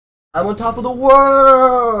I'm on top of the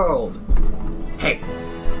world! Hey,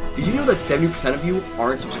 did you know that 70% of you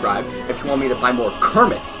aren't subscribed? If you want me to buy more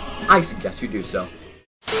Kermits, I suggest you do so.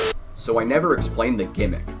 So I never explained the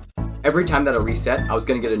gimmick. Every time that I reset, I was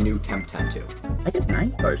gonna get a new temp tattoo. I get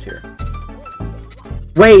 9 stars here.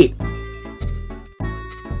 Wait!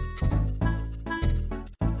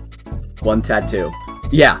 1 tattoo.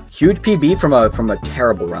 Yeah, huge PB from a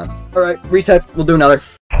terrible run. Alright, reset, we'll do another.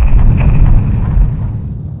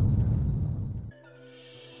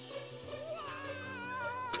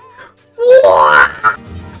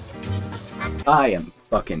 I am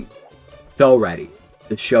fucking so ready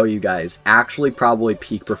to show you guys actually probably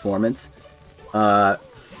peak performance.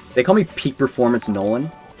 They call me peak performance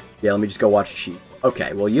Nolan. Yeah, let me just go watch a sheet.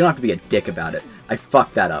 Okay, well you don't have to be a dick about it. I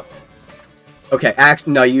fucked that up. Okay,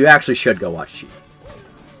 no, you actually should go watch sheet.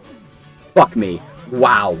 Fuck me.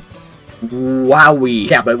 Wow. Wowee.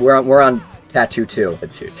 Yeah, but we're on tattoo 2.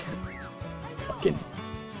 Fucking.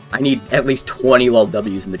 I need at least 20 lol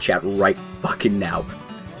W's in the chat right fucking now.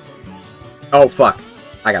 Oh, fuck.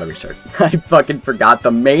 I gotta restart. I fucking forgot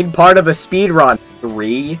the main part of the speed run.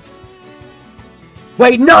 3.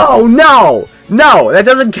 Wait, no! No! No! That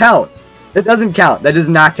doesn't count. That doesn't count. That does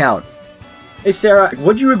not count. Hey, Sarah,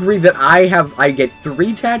 would you agree that I get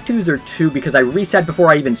 3 tattoos or 2 because I reset before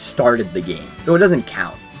I even started the game? So it doesn't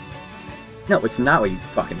count. No, it's not what you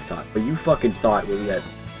fucking thought. What you fucking thought was that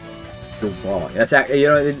you're wrong. That's you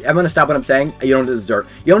know, I'm gonna stop what I'm saying. You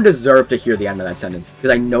don't deserve to hear the end of that sentence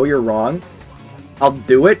because I know you're wrong. I'll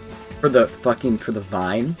do it for the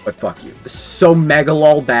vine, but fuck you. So mega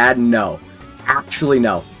lol bad? No. Actually,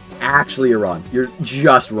 no. Actually, you're wrong. You're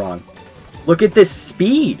just wrong. Look at this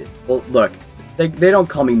speed. Well, look. They don't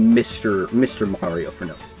call me Mr. Mario for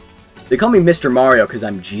no. They call me Mr. Mario because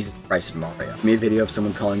I'm Jesus Christ Mario. Give me a video of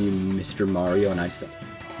someone calling you Mr. Mario and I sub.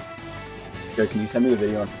 Yo, can you send me a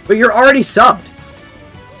video? But you're already subbed.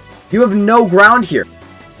 You have no ground here.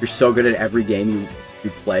 You're so good at every game you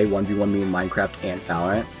play. 1v1 me in Minecraft and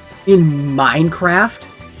Valorant. In Minecraft?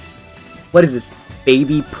 What is this?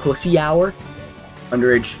 Baby pussy hour?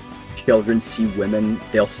 Underage children see women,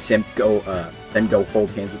 they'll then go hold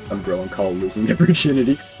hands with some girl and call losing their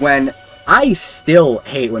virginity. When I still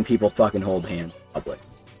hate when people fucking hold hands in public.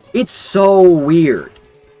 It's so weird.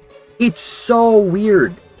 It's so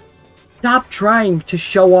weird. Stop trying to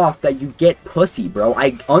show off that you get pussy, bro.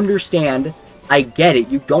 I understand. I get it.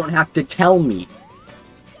 You don't have to tell me.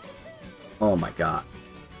 Oh my god.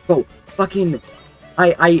 Bro, fucking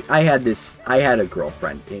I had a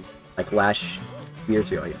girlfriend in like last 2 years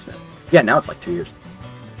ago, I guess now. Yeah, now it's like 2 years.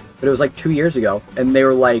 But it was like 2 years ago, and they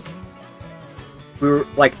were like, we were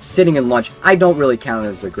like sitting in lunch. I don't really count it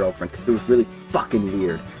as a girlfriend because it was really fucking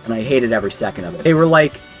weird, and I hated every second of it. They were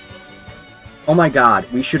like, oh my god,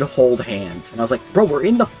 we should hold hands. And I was like, bro, we're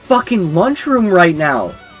in the fucking lunchroom right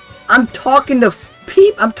now. I'm talking to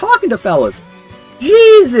fellas.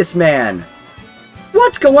 Jesus, man.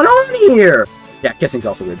 What's going on here? Yeah, kissing's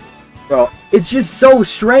also weird. Bro, it's just so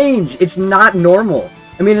strange. It's not normal.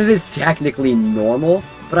 I mean, it is technically normal,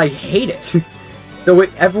 but I hate it. So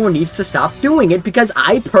everyone needs to stop doing it because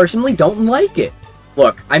I personally don't like it.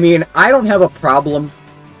 Look, I mean, I don't have a problem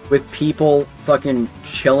with people fucking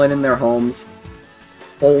chilling in their homes.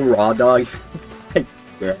 Whole raw dog.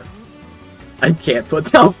 I can't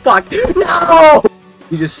put no fuck. No!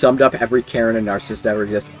 You just summed up every Karen and narcissist ever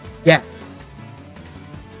exists. Yeah.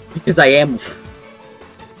 Because I am.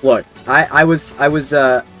 Look, I was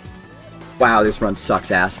wow, this run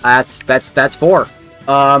sucks ass. That's 4.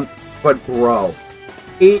 But bro,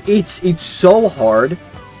 it's so hard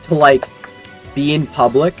to like be in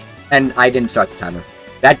public, and I didn't start the timer.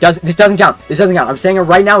 This doesn't count. This doesn't count. I'm saying it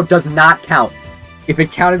right now. It does not count. If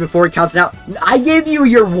it counted before, it counts now. I gave you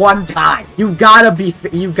your 1 time. You gotta be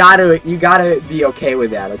okay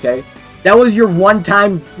with that, okay? That was your 1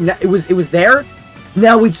 time. It was there.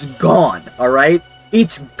 Now it's gone. All right,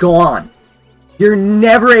 it's gone. You're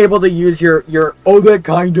never able to use your oh, that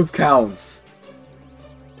kind of counts.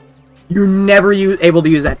 You're never able to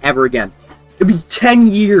use that ever again. It'll be 10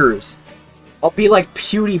 years. I'll be like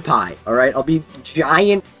PewDiePie, alright? I'll be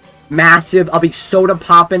giant, massive, I'll be soda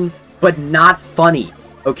popping, but not funny,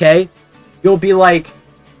 okay? I'll be like,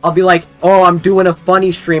 oh, I'm doing a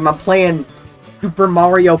funny stream, I'm playing Super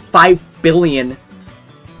Mario 5 billion.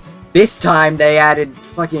 This time they added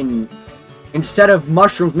fucking, instead of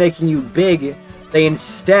mushrooms making you big, they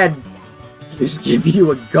instead just give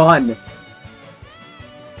you a gun.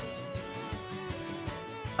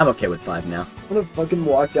 I'm okay with 5 now. I'm gonna fucking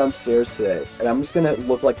walk downstairs today, and I'm just gonna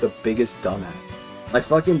look like the biggest dumbass. My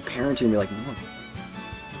fucking parents are gonna be like, no.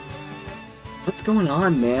 What's going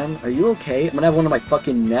on, man? Are you okay? I'm gonna have one on my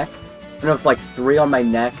fucking neck. I'm gonna have like 3 on my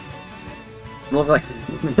neck. I'm gonna look like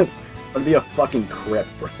I'm gonna be a fucking crip,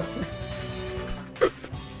 bro.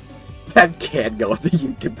 That can't go in the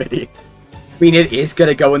YouTube video. I mean, it is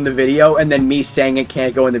gonna go in the video, and then me saying it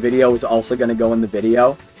can't go in the video is also gonna go in the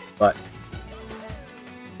video. But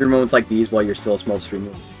your moments like these while you're still a small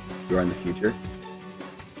streamer, you are in the future.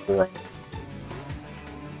 Or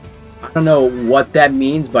I don't know what that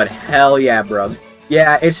means, but hell yeah, bro.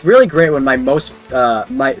 Yeah, it's really great when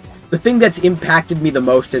the thing that's impacted me the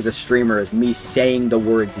most as a streamer is me saying the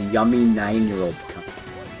words yummy 9-year-old cunt.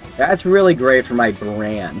 That's really great for my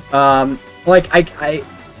brand. Like,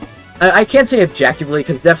 I can't say objectively,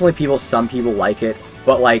 because definitely some people like it,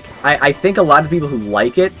 but like, I think a lot of people who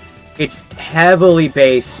like it, it's heavily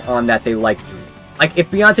based on that they like Dream. Like, if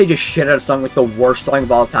Beyonce just shit out a song like the worst song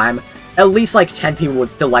of all time, at least like 10 people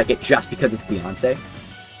would still like it just because it's Beyonce.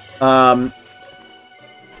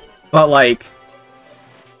 But like,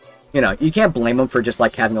 you know, you can't blame them for just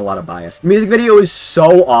like having a lot of bias. The music video is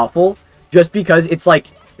so awful just because it's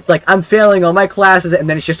like I'm failing all my classes, and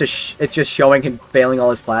then it's just showing him failing all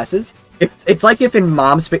his classes. It's like if in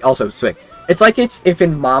it's like if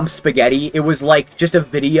in Mom's Spaghetti it was like just a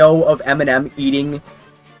video of Eminem eating.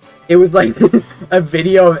 It was like a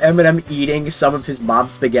video of Eminem eating some of his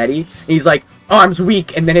mom's spaghetti. And he's like, arms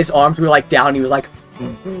weak, and then his arms were like down. And he was like,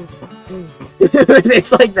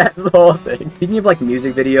 it's like that's the whole thing. Speaking of like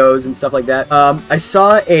music videos and stuff like that, I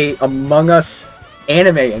saw a Among Us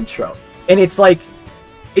anime intro, and it's like,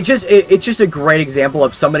 it's just a great example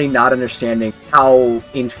of somebody not understanding how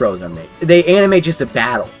intros are made. They animate just a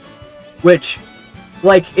battle, which,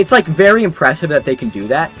 like, it's like very impressive that they can do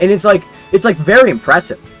that, and it's like very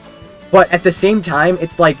impressive. But at the same time,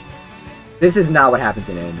 it's like, this is not what happens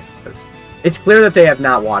in anime videos. It's clear that they have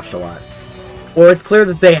not watched a lot. Or it's clear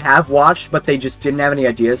that they have watched, but they just didn't have any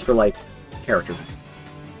ideas for, like, characters.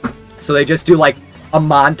 So they just do, like, a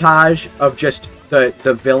montage of just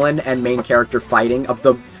the villain and main character fighting, of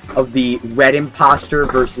the red imposter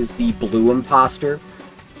versus the blue imposter.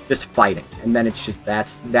 Just fighting. And then it's just,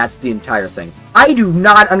 that's the entire thing. I do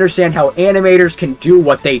not understand how animators can do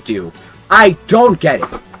what they do. I don't get it.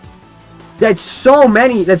 That's so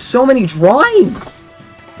many drawings.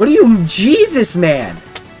 What do you, Jesus, man?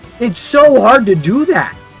 It's so hard to do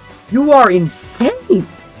that. You are insane.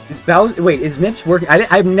 Is Bowser, wait, is Mips working?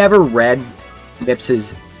 I've never read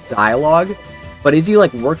Mips's dialogue, but is he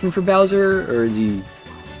like working for Bowser, or is he?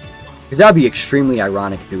 Because that would be extremely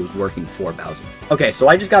ironic if he was working for Bowser. Okay, so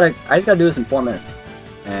I just gotta do this in 4 minutes,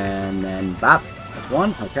 and then bop. That's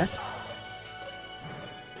one. Okay.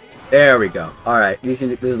 There we go. All right, this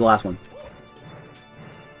is the last one.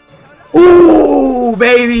 Ooh,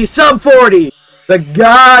 baby, sub 40! The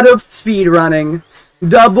god of speedrunning.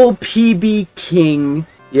 Double PB King.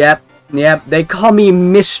 Yep, they call me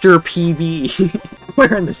Mr. PB.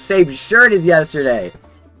 Wearing the same shirt as yesterday.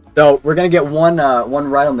 So, we're gonna get one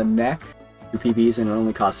right on the neck. 2 PBs, and it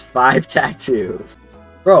only costs 5 tattoos.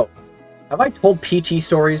 Bro, have I told PT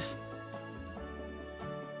stories?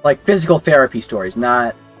 Like, physical therapy stories,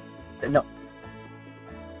 not... No.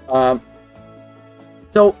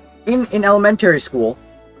 So... In elementary school,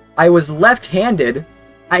 I was left-handed.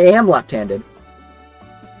 I am left-handed.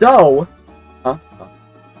 So,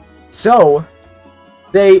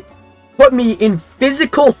 they put me in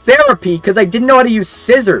physical therapy because I didn't know how to use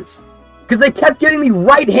scissors. Because they kept giving me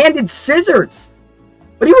right-handed scissors.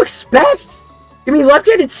 What do you expect? Give me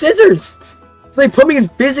left-handed scissors. So they put me in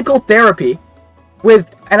physical therapy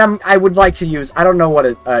with, and I would like to use, I don't know what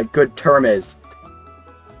a good term is.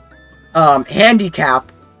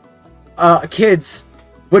 Handicap. Kids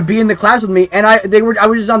would be in the class with me, and I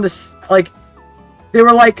was just on this, like, they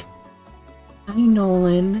were like, hi,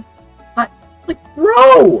 Nolan. Like,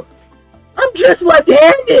 bro, I'm just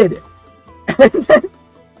left-handed.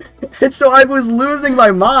 And so I was losing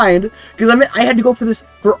my mind, because I had to go for this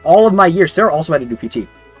for all of my years. Sarah also had to do PT.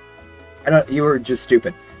 You were just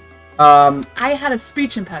stupid. I had a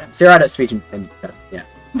speech impediment. Sarah had a speech impediment, yeah.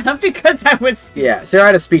 Not because I was stupid. Yeah, Sarah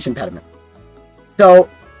had a speech impediment. So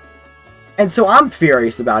I'm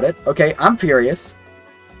furious about it, okay? I'm furious.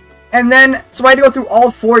 And then, so I had to go through all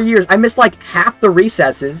 4 years. I missed, like, half the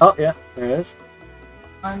recesses. Oh, yeah, there it is.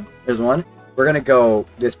 There's one. We're gonna go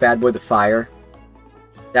this bad boy, the fire.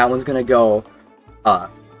 That one's gonna go,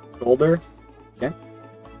 shoulder. Okay.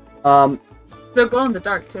 They're glow in the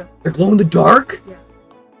dark, too. They're glow in the dark? Yeah.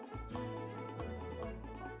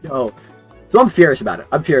 Yo. So I'm furious about it.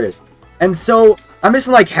 I'm furious. And so, I'm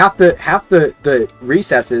missing, like, half the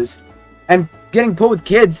recesses, and getting put with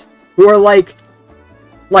kids who are like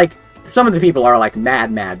some of the people are like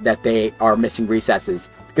mad that they are missing recesses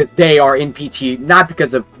because they are in PT not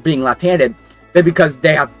because of being left-handed, but because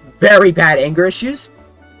they have very bad anger issues.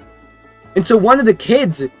 And so one of the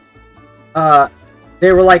kids, they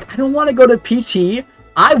were like, I don't want to go to PT.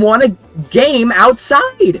 I want to game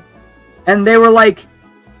outside. And they were like,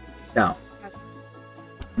 no,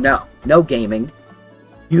 no gaming.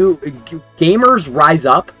 Gamers rise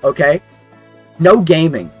up, okay? No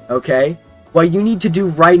gaming, okay? What you need to do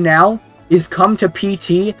right now is come to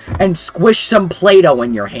PT and squish some Play-Doh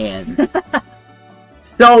in your hand.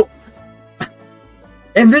 So,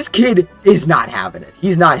 and this kid is not having it.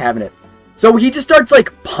 He's not having it. So he just starts,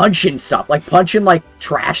 like, punching stuff. Like, punching, like,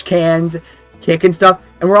 trash cans, kicking stuff.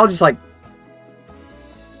 And we're all just like...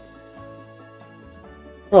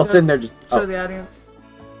 Well, sitting there just... Show the audience.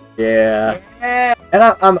 Yeah. And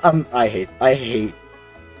I hate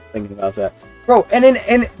thinking about that. Bro,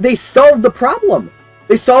 and they solved the problem.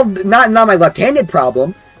 They solved, not my left-handed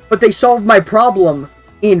problem, but they solved my problem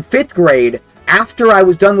in 5th grade after I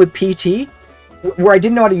was done with PT, where I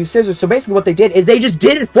didn't know how to use scissors. So basically what they did is they just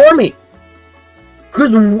did it for me.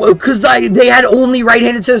 Because they had only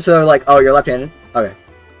right-handed scissors, so they're like, oh, you're left-handed? Okay.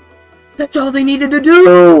 That's all they needed to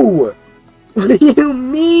do! What do you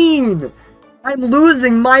mean? I'm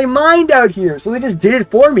losing my mind out here. So they just did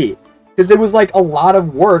it for me. Because it was like a lot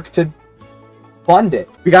of work to fund it.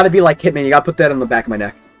 We gotta be like Hitman. You gotta put that on the back of my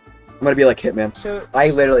neck. I'm gonna be like Hitman. Sure. I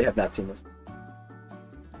literally have not seen this.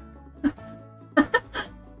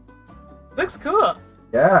 Looks cool.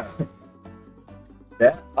 Yeah.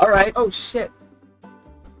 Yeah. Alright. Oh, shit.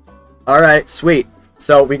 Alright, sweet.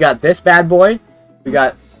 So we got this bad boy. We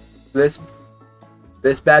got this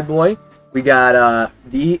bad boy. We got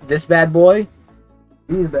this bad boy.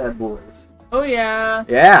 These bad boys. Oh yeah.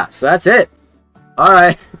 Yeah, so that's it.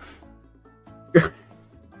 Alright.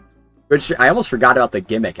 Which I almost forgot about the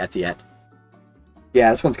gimmick at the end.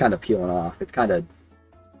 Yeah, this one's kind of peeling off. It's kind of...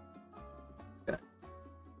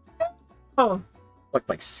 Oh. Looks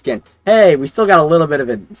like skin. Hey, we still got a little bit of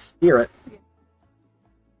a spirit.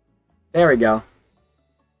 There we go.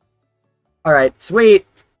 Alright, sweet.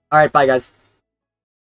 Alright, bye guys.